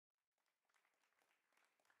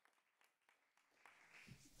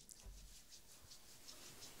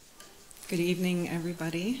Good evening,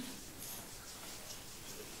 everybody.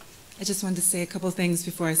 I just wanted to say a couple things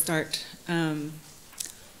before I start.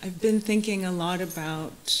 I've been thinking a lot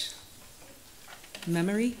about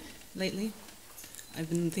memory lately. I've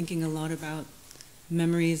been thinking a lot about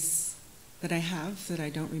memories that I have that I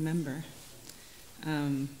don't remember.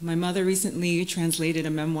 My mother recently translated a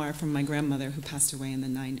memoir from my grandmother who passed away in the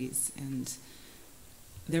 90s, and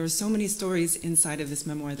there were so many stories inside of this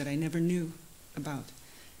memoir that I never knew about.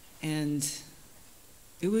 And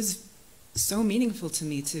it was so meaningful to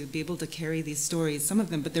me to be able to carry these stories, some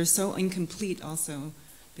of them, but they're so incomplete also,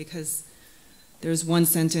 because there's one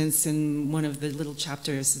sentence in one of the little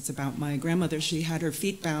chapters, it's about my grandmother. She had her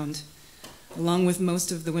feet bound, along with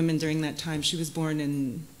most of the women during that time. She was born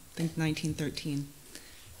in, I think, 1913.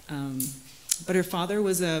 But her father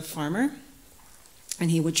was a farmer,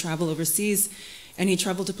 and he would travel overseas, and he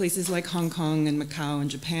traveled to places like Hong Kong and Macau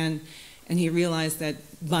and Japan, and he realized that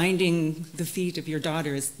binding the feet of your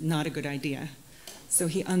daughter is not a good idea. So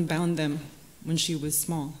he unbound them when she was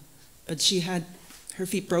small, but she had her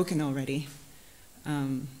feet broken already.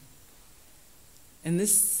 And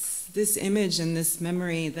this image and this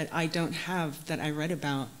memory that I don't have, that I read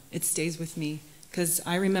about, it stays with me, because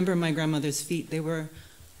I remember my grandmother's feet. They were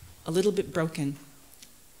a little bit broken.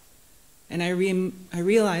 And I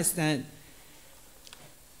realized that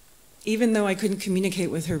even though I couldn't communicate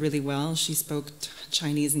with her really well, she spoke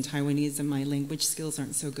Chinese and Taiwanese, and my language skills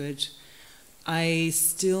aren't so good, I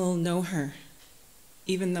still know her,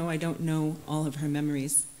 even though I don't know all of her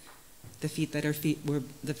memories. The fact that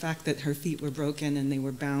her feet were broken and they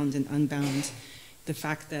were bound and unbound, the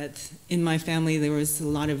fact that in my family there was a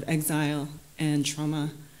lot of exile and trauma,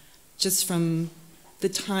 just from the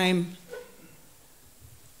time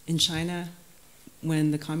in China when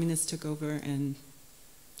the communists took over, and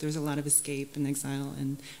there was a lot of escape and exile,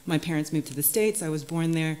 and my parents moved to the States. I was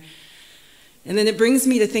born there. And then it brings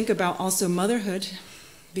me to think about also motherhood,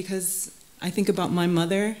 because I think about my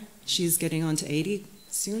mother. She's getting on to 80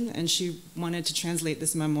 soon, and she wanted to translate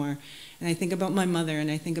this memoir. And I think about my mother, and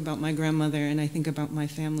I think about my grandmother, and I think about my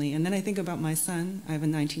family. And then I think about my son. I have a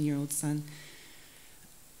 19-year-old son.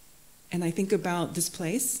 And I think about this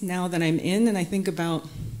place now that I'm in, and I think about,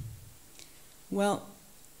 well,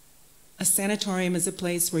 a sanatorium is a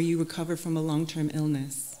place where you recover from a long-term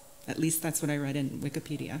illness. At least that's what I read in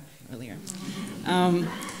Wikipedia earlier.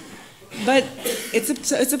 But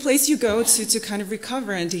it's a place you go to kind of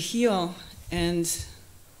recover and to heal. And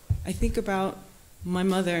I think about my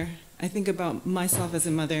mother. I think about myself as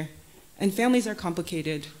a mother. And families are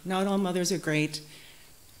complicated. Not all mothers are great.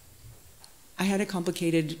 I had a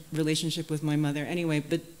complicated relationship with my mother anyway,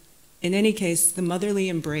 but in any case, the motherly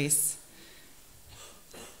embrace,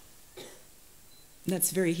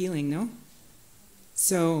 that's very healing, no?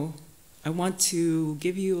 So I want to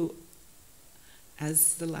give you,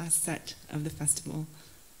 as the last set of the festival,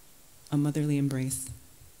 a motherly embrace.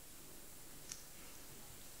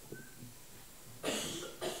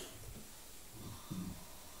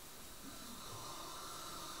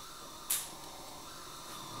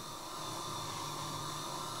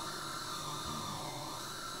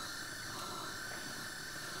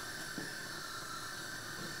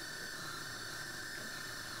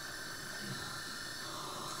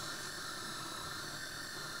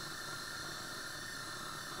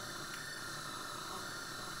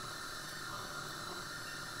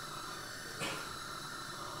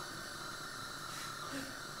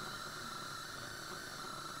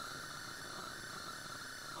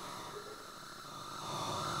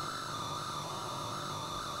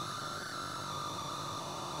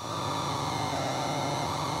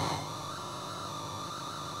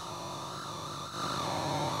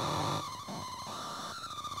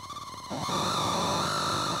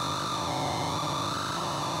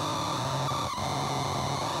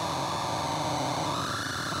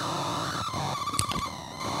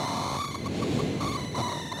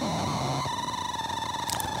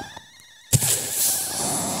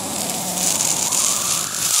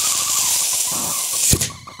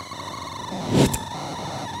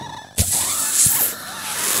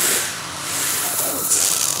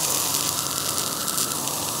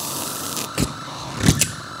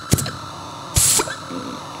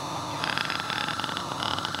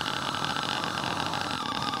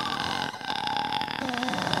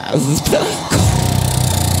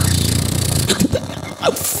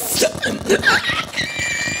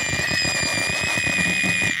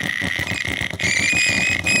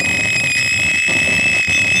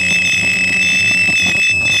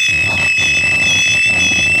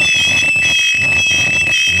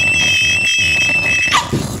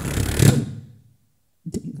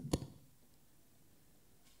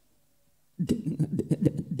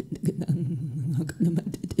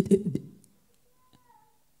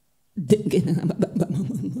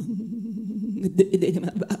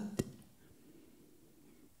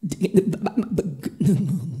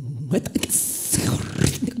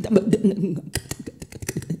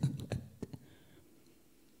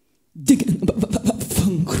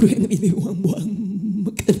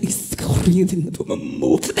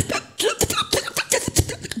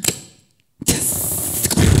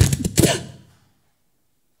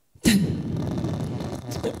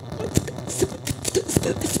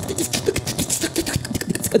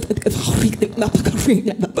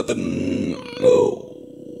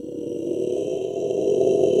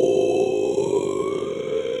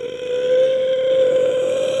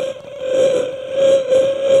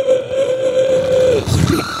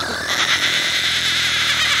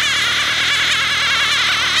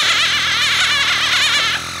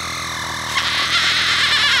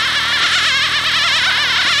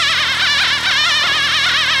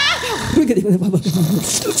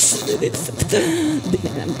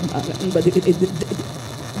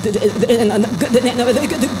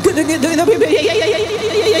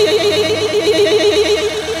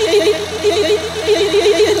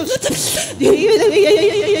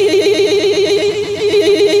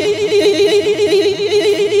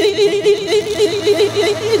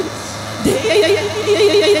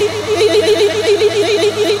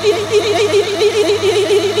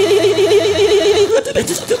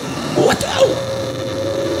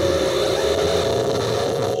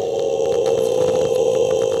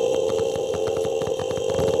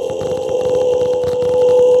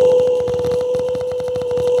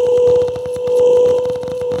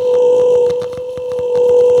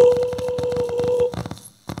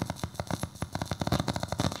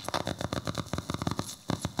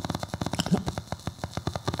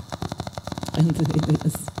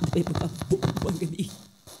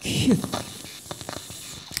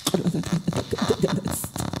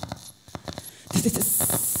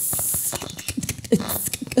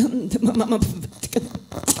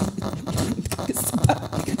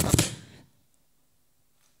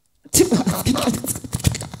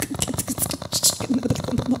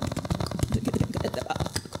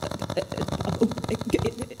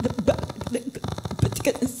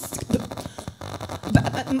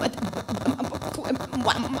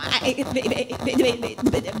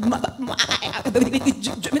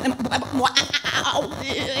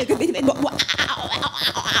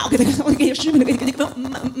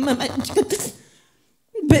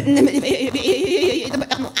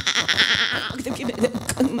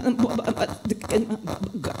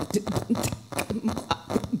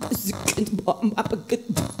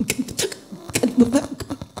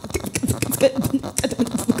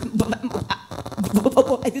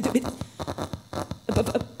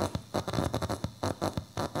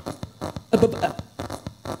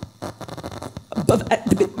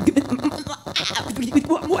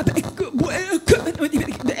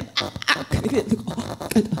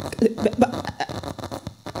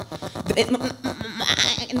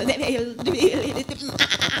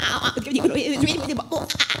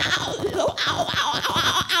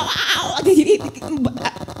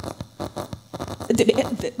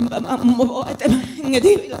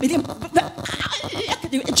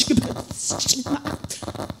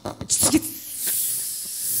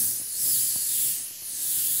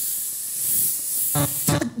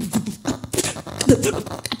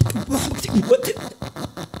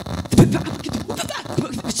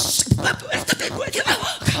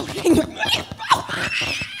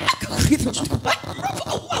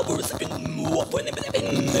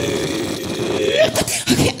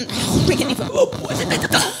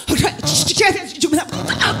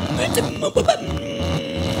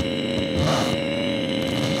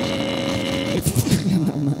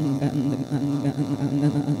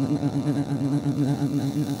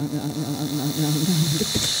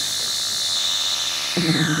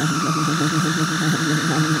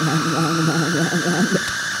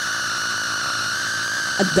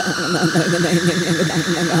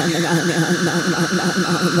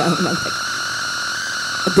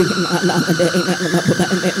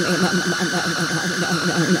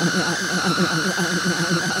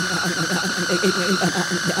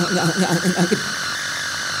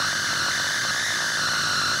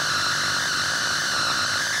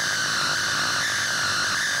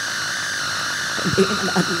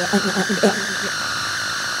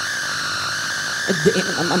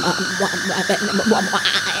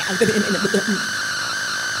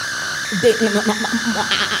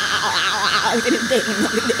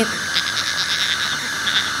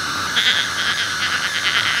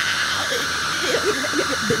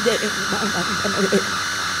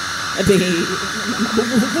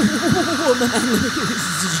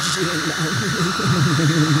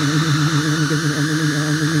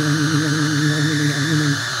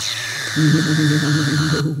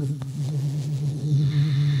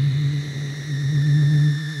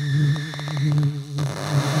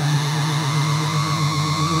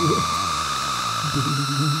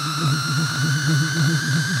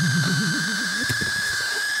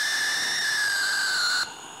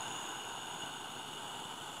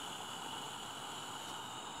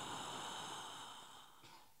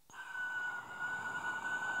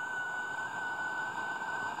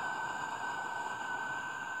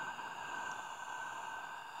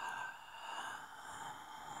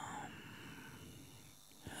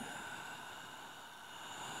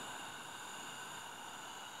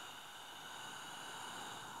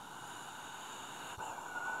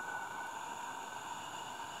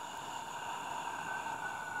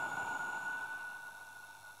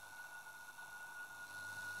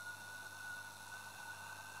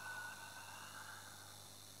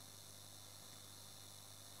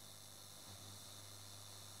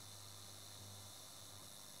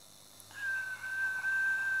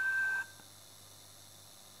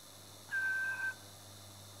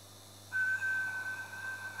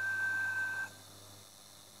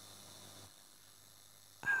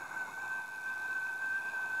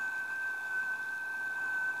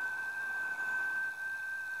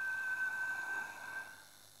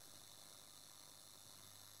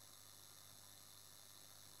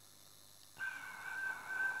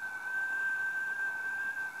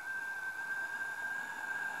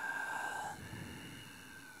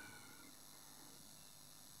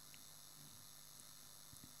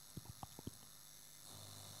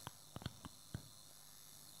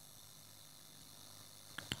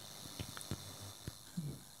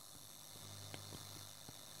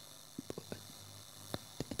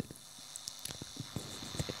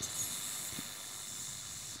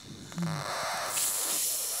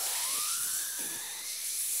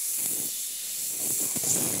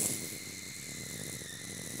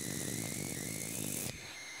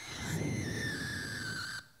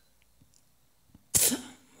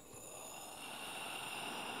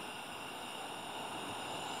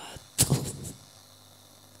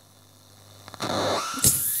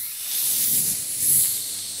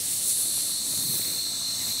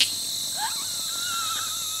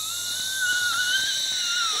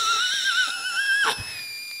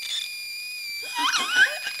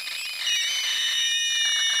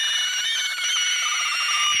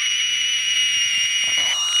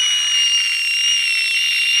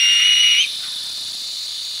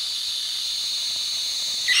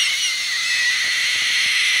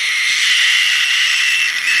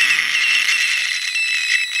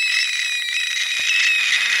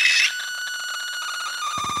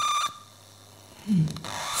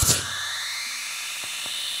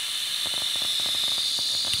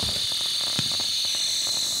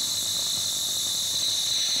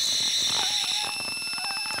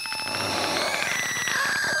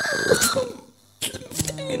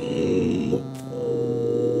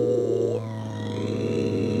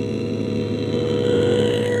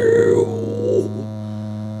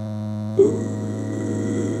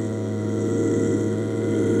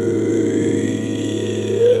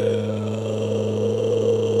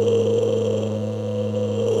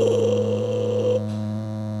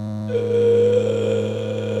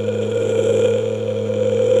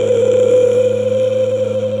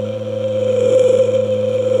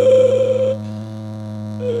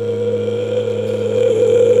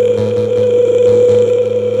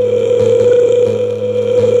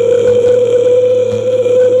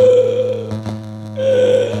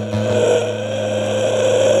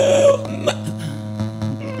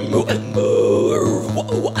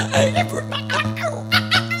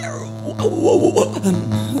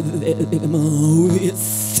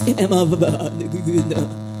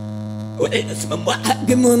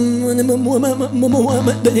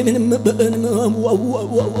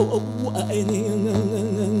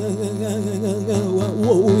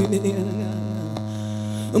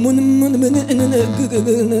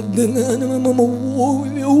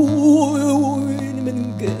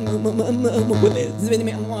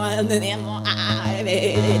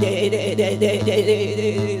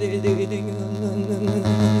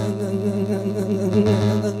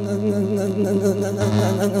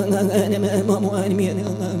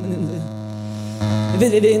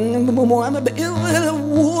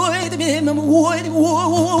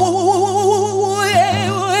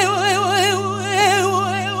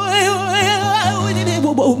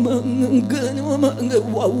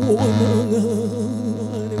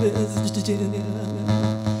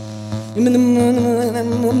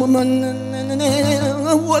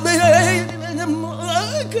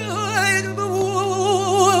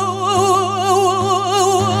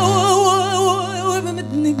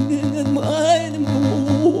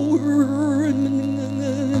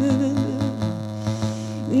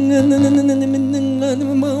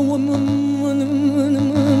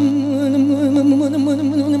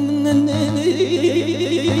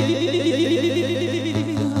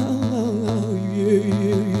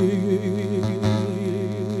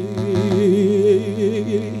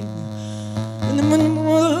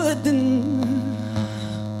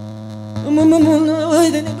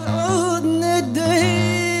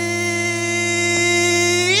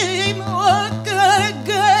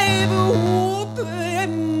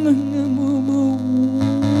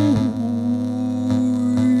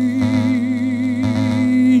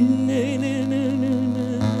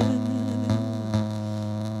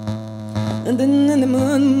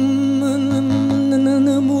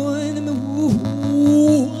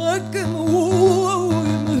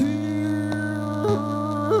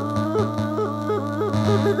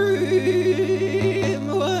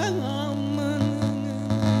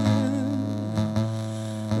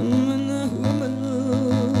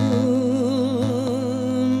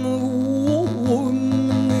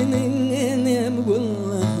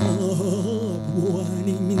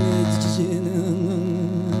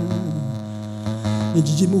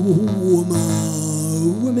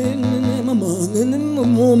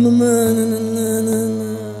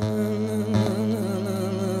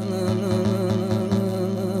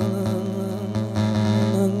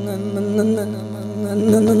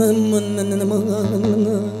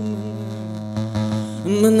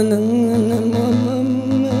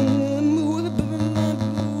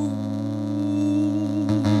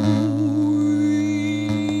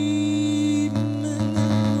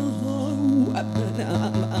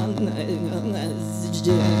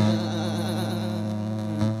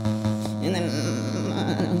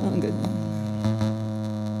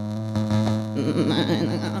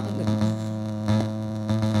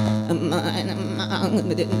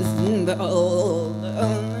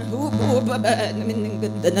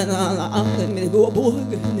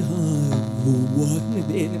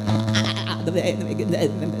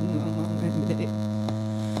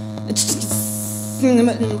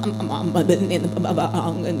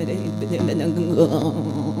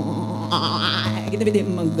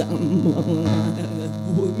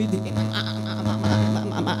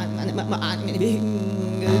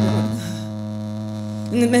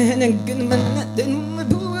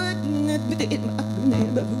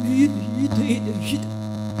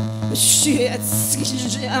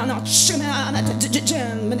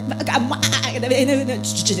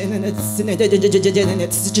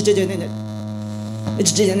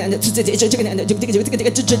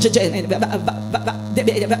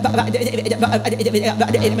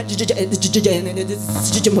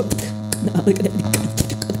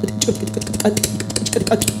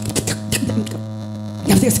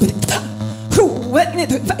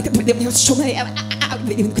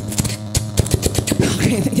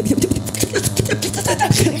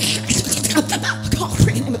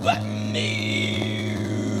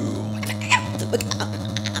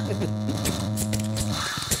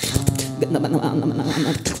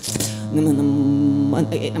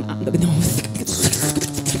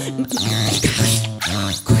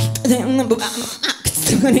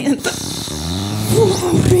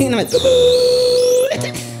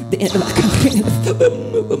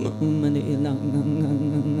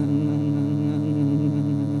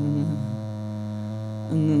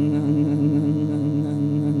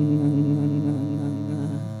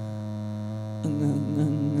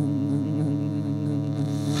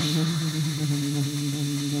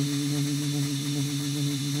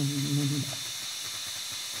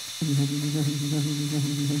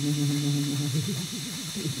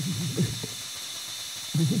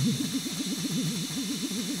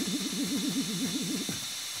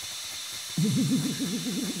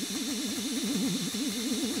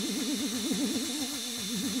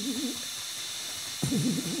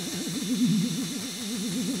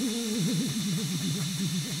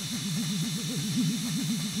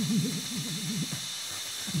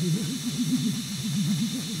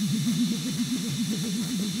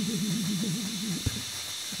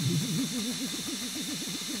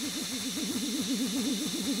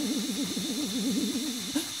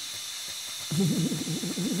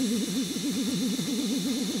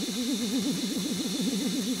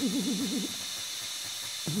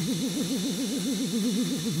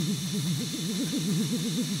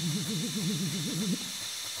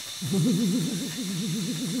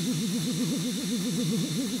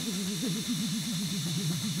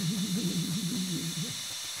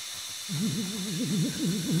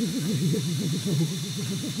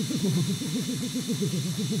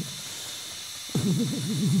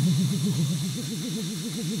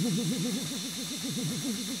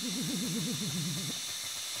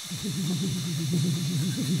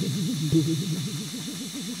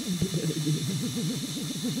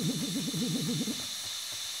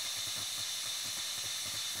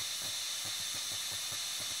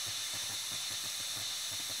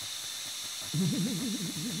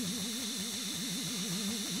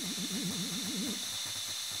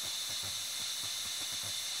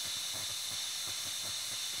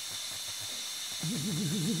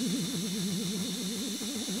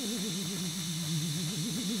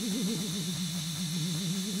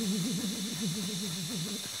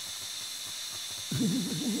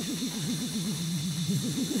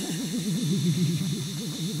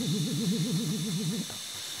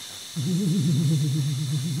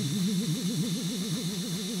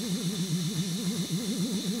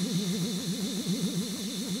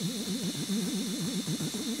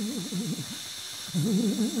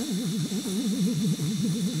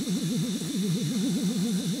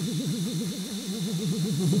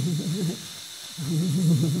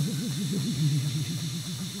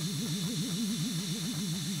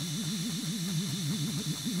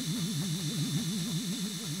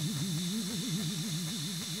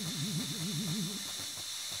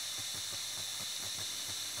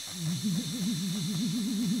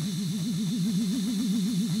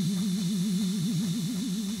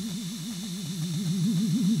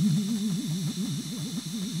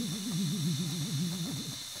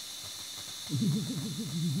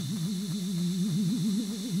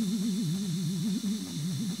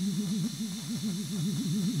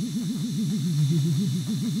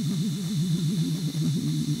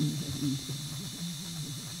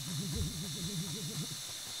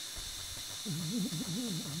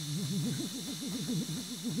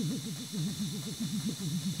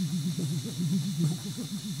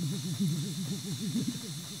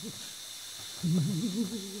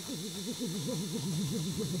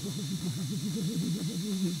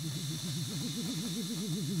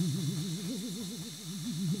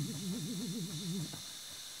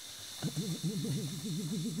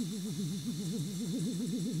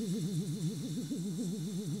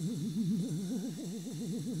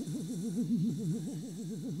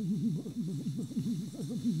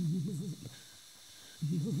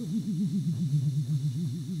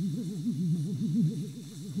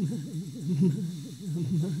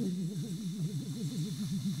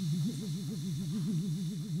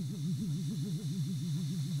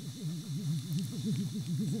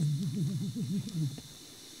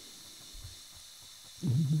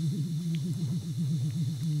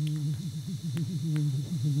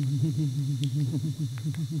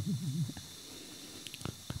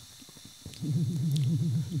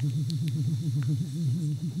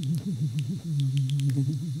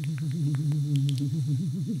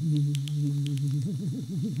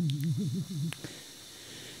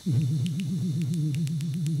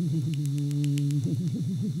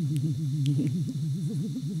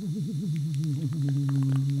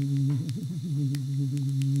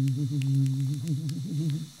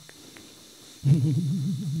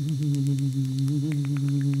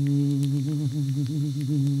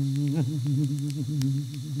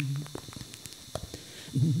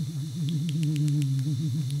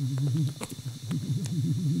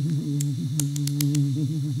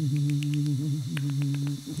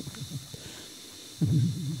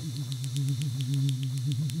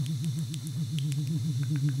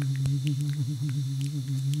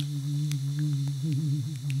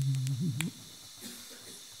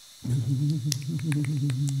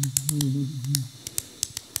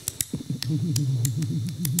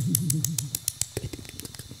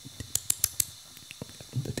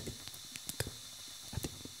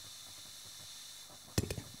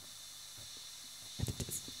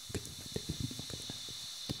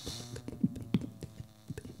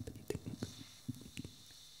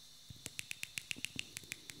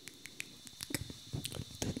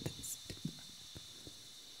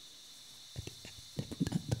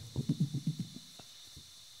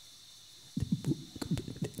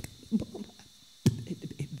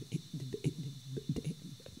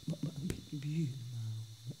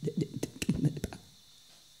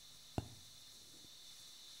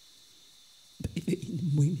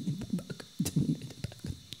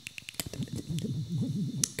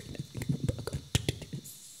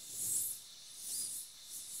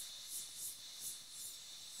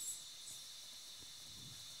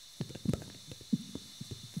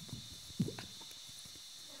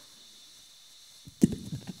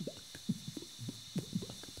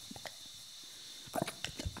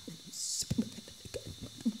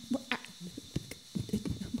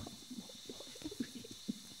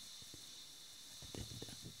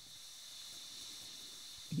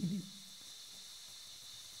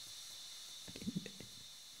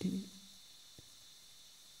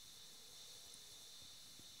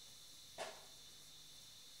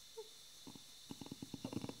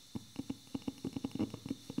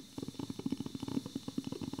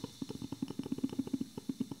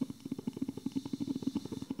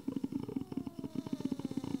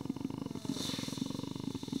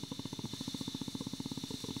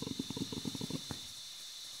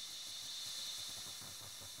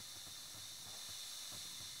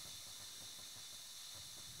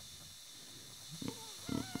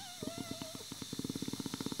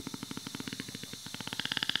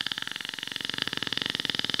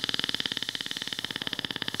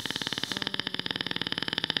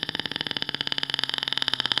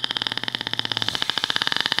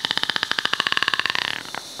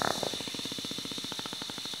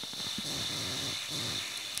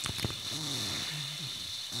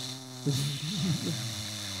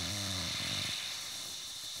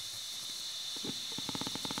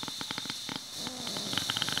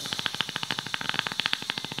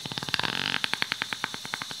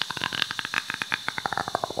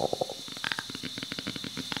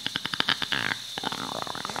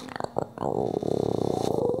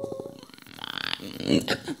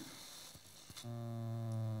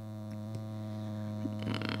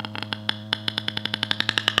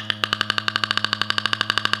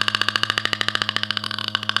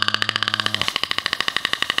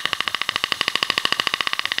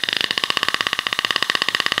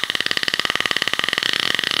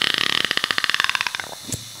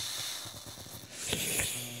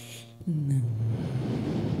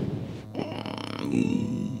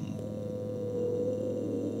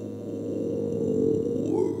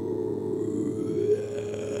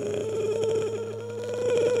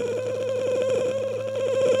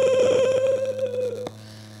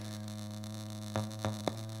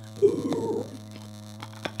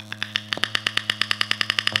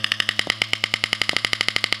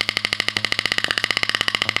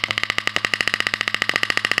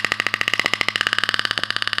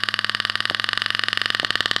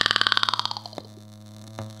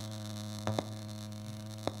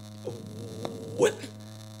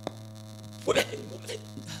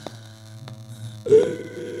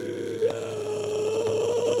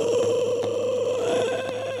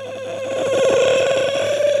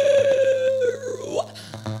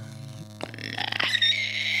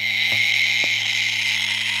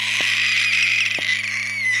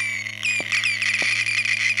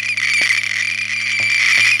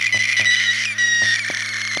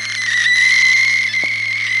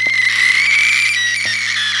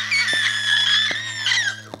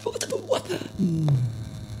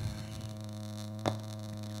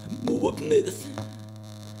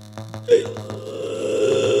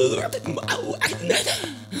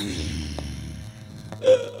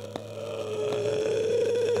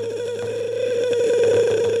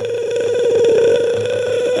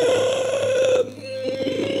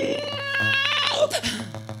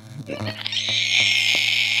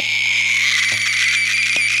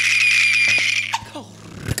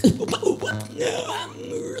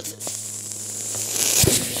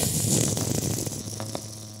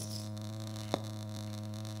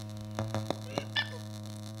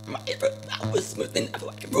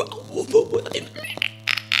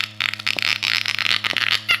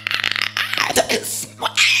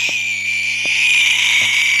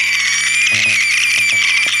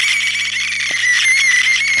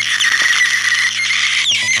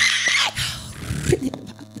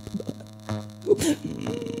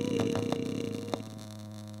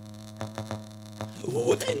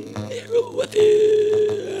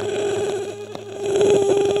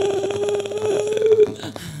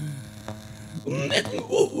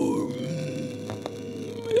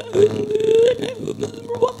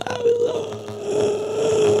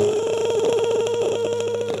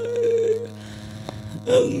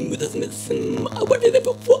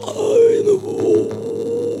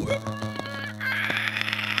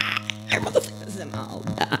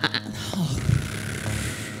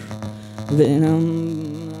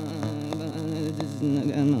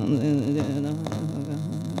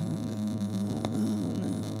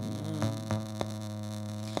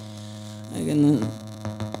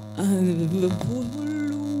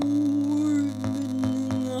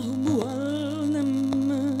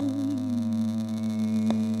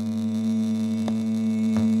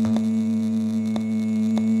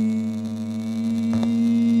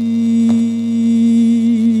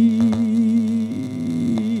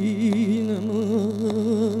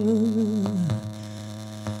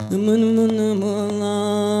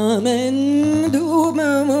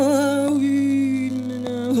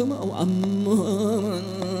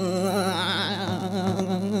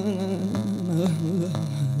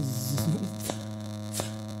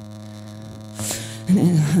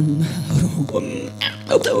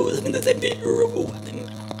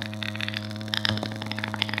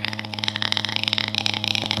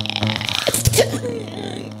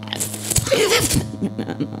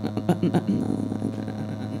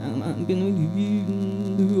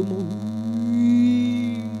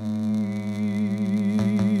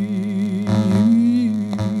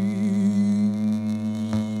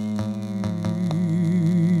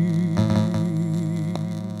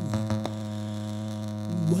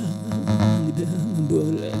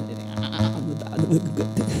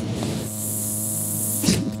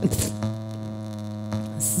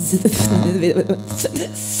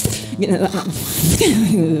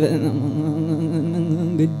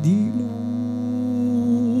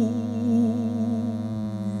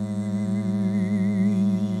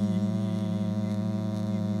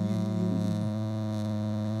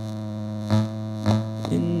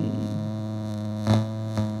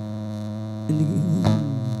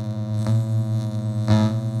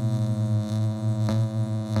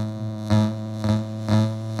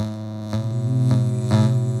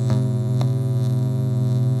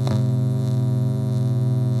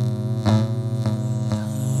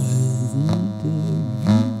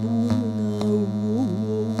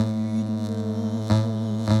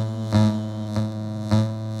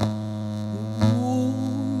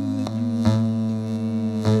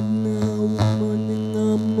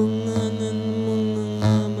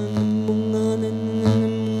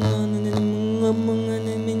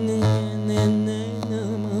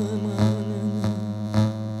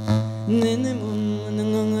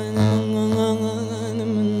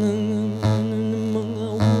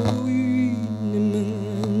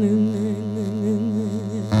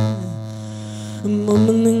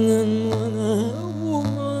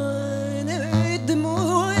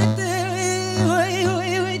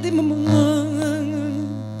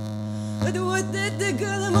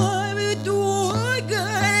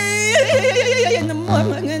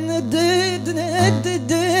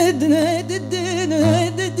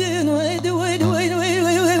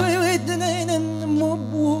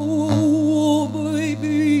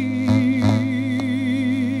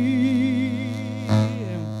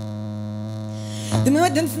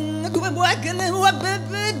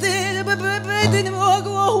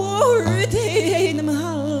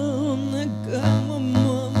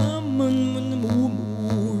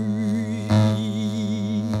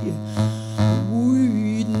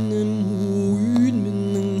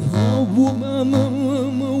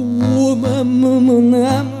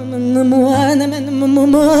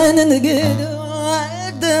 woman,